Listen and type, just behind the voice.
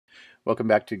Welcome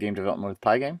back to Game Development with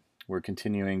Pygame. We're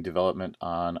continuing development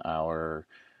on our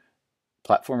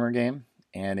platformer game,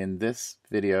 and in this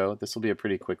video, this will be a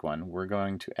pretty quick one. We're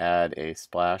going to add a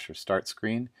splash or start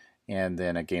screen and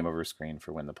then a game over screen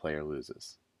for when the player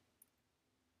loses.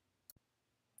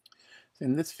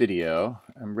 In this video,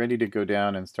 I'm ready to go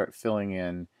down and start filling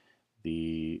in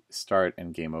the start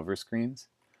and game over screens.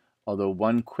 Although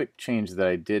one quick change that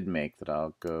I did make that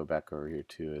I'll go back over here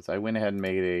to is I went ahead and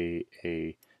made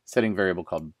a setting variable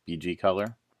called BG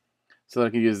color so that I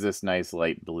can use this nice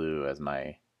light blue as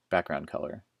my background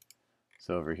color.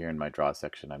 So over here in my draw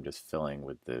section, I'm just filling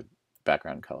with the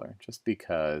background color just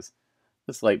because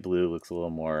this light blue looks a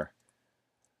little more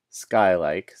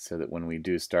sky-like, so that when we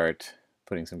do start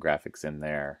putting some graphics in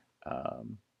there,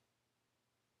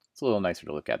 it's a little nicer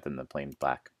to look at than the plain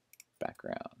black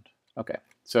background. Okay,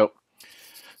 so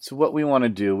what we want to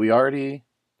do, we already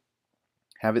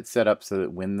have it set up so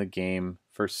that when the game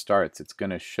first starts, it's going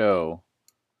to show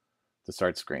the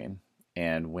start screen,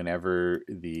 and whenever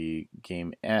the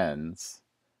game ends,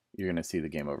 you're going to see the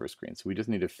game over screen. So we just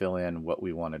need to fill in what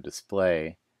we want to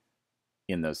display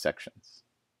in those sections.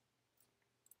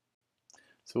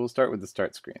 So we'll start with the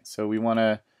start screen. So we want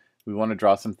to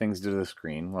draw some things to the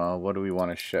screen. Well, what do we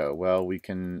want to show? Well, we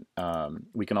can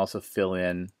also fill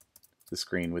in the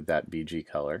screen with that BG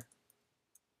color,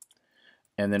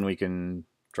 and then we can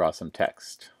draw some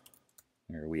text.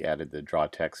 Here we added the draw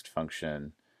text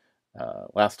function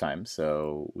last time,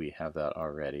 so we have that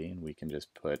already, and we can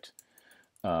just put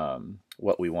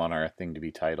what we want our thing to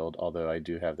be titled, although I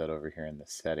do have that over here in the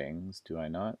settings, do I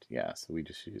not? Yeah, so we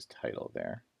just use title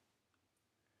there.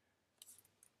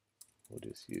 We'll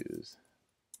just use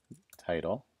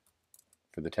title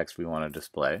for the text we want to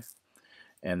display,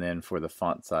 and then for the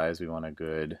font size, we want a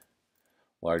good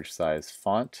large size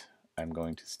font. I'm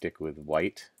going to stick with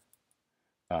white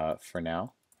for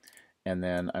now, and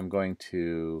then I'm going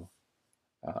to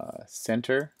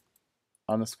center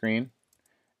on the screen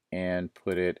and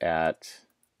put it at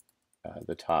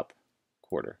the top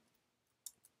quarter.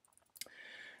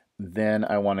 Then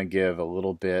I want to give a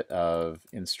little bit of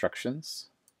instructions.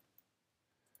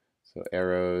 So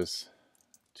arrows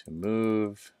to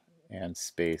move and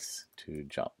space to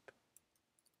jump,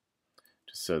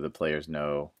 just so the players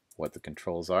know what the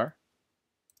controls are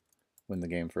when the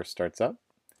game first starts up.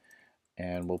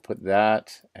 And we'll put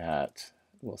that at,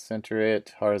 we'll center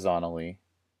it horizontally,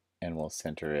 and we'll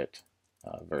center it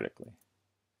vertically.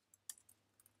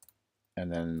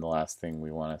 And then the last thing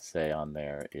we want to say on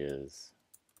there is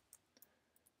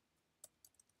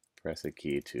press a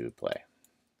key to play,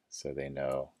 so they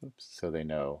know,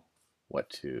 what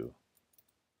to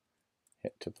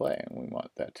hit to play. And we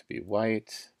want that to be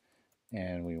white,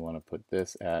 and we want to put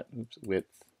this at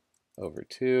width over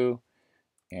 2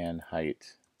 and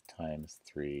height times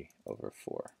 3 over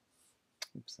 4.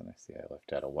 Oops, and I see I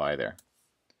left out a y there.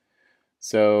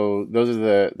 So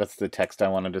that's the text I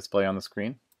want to display on the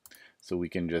screen. So we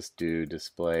can just do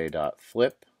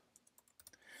display.flip,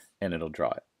 and it'll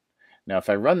draw it. Now if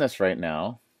I run this right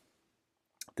now,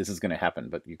 this is going to happen,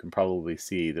 but you can probably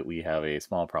see that we have a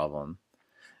small problem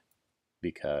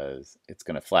because it's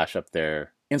going to flash up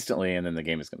there instantly, and then the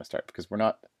game is going to start, because we're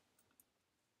not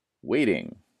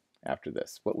waiting after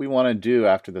this. What we want to do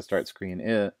after the start screen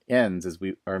ends is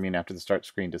after the start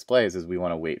screen displays, is we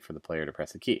want to wait for the player to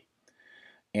press a key.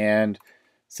 And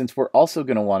since we're also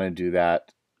going to want to do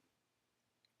that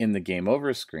in the game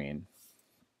over screen,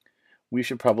 we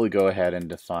should probably go ahead and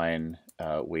define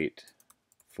wait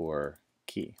for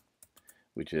key,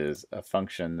 which is a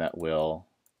function that will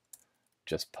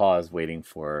just pause waiting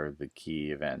for the key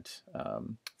event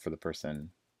for the person,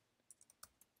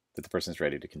 that the person's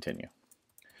ready to continue.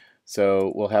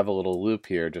 So we'll have a little loop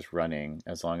here just running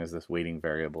as long as this waiting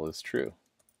variable is true.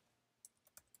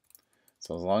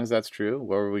 So as long as that's true,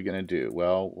 what are we going to do?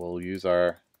 Well, we'll use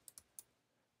our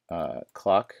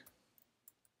clock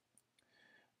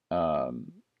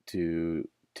to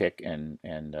tick and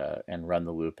run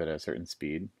the loop at a certain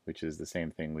speed, which is the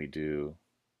same thing we do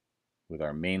with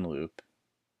our main loop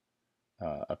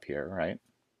up here, right?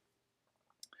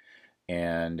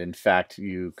 And in fact,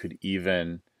 you could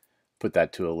even put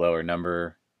that to a lower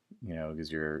number,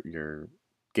 because your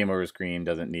game over screen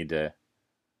doesn't need to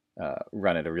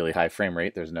run at a really high frame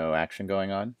rate. There's no action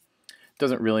going on.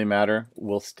 Doesn't really matter.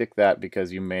 We'll stick that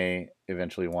because you may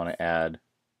eventually want to add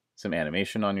some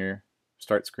animation on your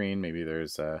start screen. Maybe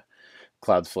there's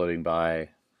clouds floating by,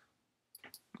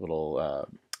 little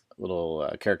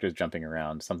characters jumping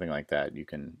around, something like that. You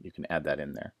can add that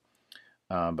in there.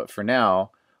 But for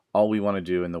now, all we want to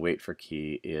do in the wait for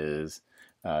key is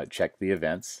check the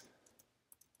events.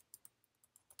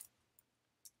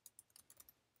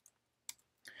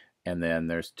 and then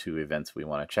there's two events we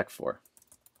want to check for.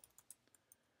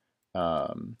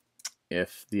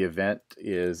 If the event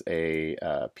is a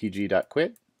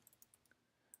pg.quit,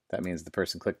 that means the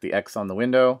person clicked the X on the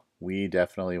window. We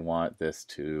definitely want this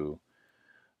to,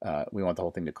 we want the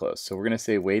whole thing to close. So we're going to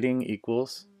say waiting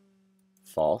equals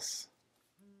false.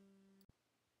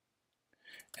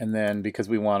 And then because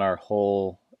we want our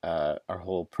whole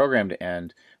program to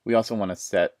end, we also want to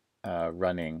set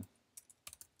running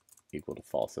equal to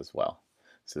false as well,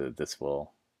 so that this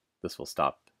will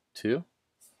stop too.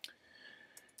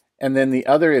 And then the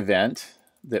other event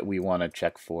that we want to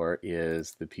check for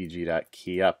is the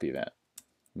pg.keyUp event,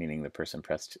 meaning the person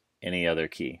pressed any other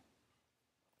key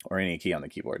or any key on the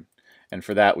keyboard. And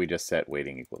for that, we just set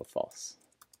waiting equal to false.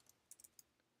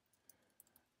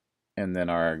 And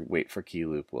then our wait for key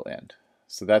loop will end.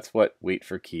 So that's what wait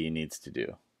for key needs to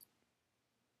do.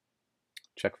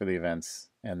 Check for the events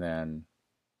and then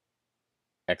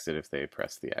exit if they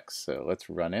press the X. So let's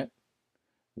run it.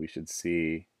 We should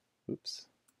see, oops,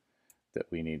 that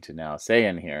we need to now say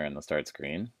in here in the start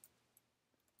screen,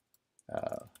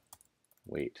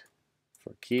 wait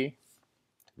for key.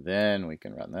 Then we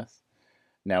can run this.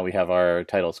 Now we have our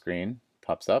title screen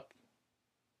pops up.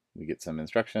 We get some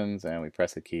instructions and we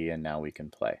press a key and now we can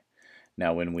play.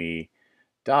 Now when we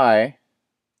die,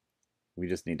 we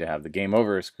just need to have the game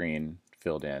over screen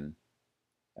filled in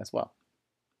as well.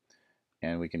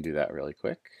 And we can do that really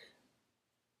quick.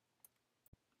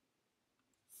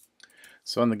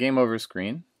 So on the game over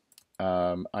screen,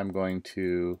 I'm going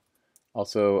to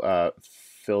also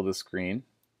fill the screen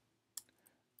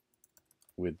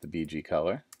with the BG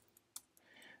color.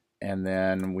 And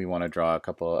then we want to draw a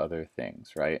couple other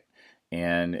things, right?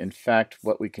 And in fact,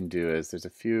 what we can do is there's a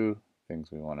few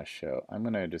things we want to show. I'm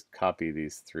going to just copy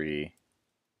these three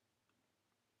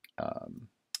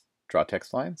draw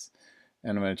text lines.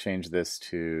 And I'm going to change this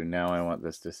to, now I want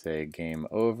this to say game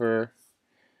over.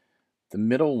 The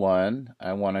middle one,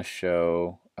 I want to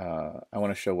show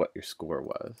what your score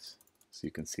was, so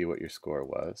you can see what your score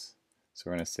was. So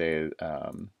we're going to say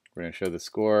we're going to show the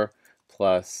score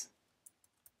plus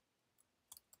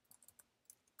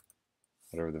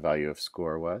whatever the value of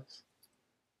score was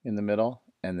in the middle,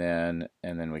 and then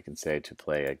we can say to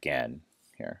play again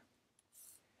here.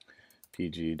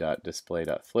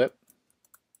 pg.display.flip,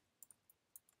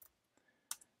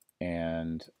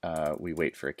 and we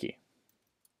wait for a key.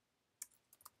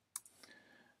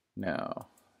 Now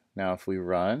if we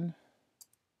run,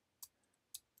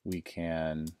 we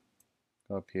can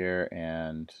go up here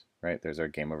and, right, there's our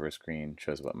game over screen,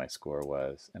 shows what my score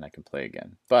was, and I can play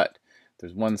again. But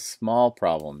there's one small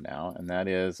problem now, and that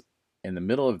is in the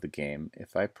middle of the game,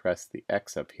 if I press the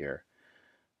X up here,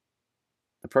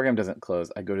 the program doesn't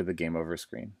close, I go to the game over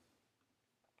screen.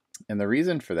 And the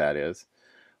reason for that is,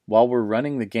 while we're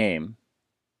running the game,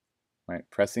 right,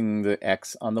 pressing the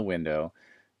X on the window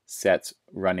sets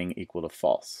running equal to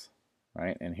false,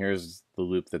 right? And here's the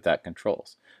loop that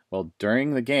controls. Well,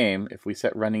 during the game, if we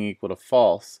set running equal to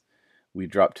false, we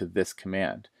drop to this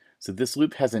command. So this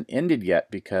loop hasn't ended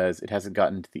yet because it hasn't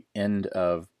gotten to the end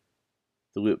of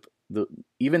the loop.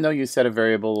 Even though you set a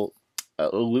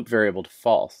loop variable to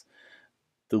false,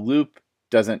 the loop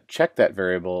doesn't check that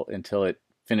variable until it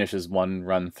finishes one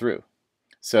run through.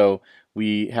 So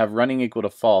we have running equal to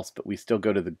false, but we still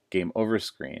go to the game over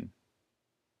screen.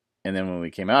 And then when we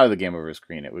came out of the game over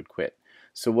screen, it would quit.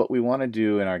 So what we want to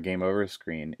do in our game over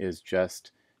screen is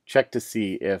just check to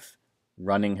see if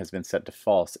running has been set to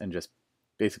false and just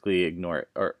basically ignore it,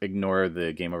 or ignore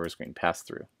the game over screen pass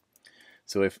through.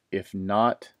 So if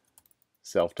not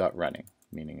self.running,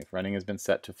 meaning if running has been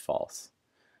set to false,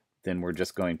 then we're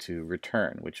just going to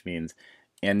return, which means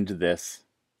end this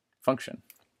function.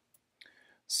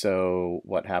 So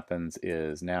what happens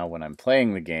is now when I'm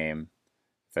playing the game,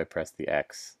 if I press the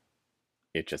X,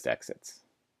 it just exits,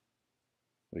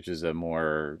 which is a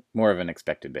more of an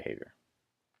expected behavior.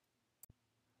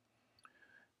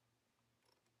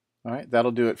 All right,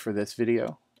 that'll do it for this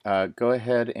video. Go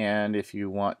ahead and if you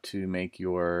want to make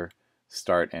your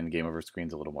start and game over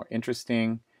screens a little more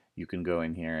interesting, you can go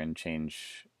in here and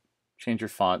change your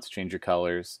fonts, change your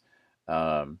colors.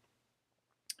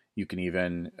 You can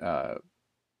even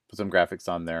put some graphics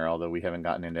on there, although we haven't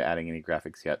gotten into adding any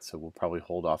graphics yet, so we'll probably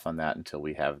hold off on that until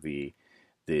we have the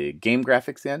game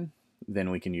graphics in.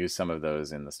 Then we can use some of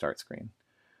those in the start screen.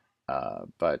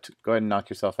 But go ahead and knock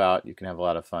yourself out. You can have a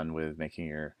lot of fun with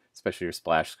making especially your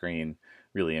splash screen,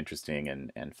 really interesting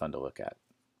and fun to look at.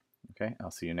 Okay,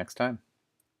 I'll see you next time.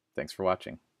 Thanks for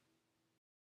watching.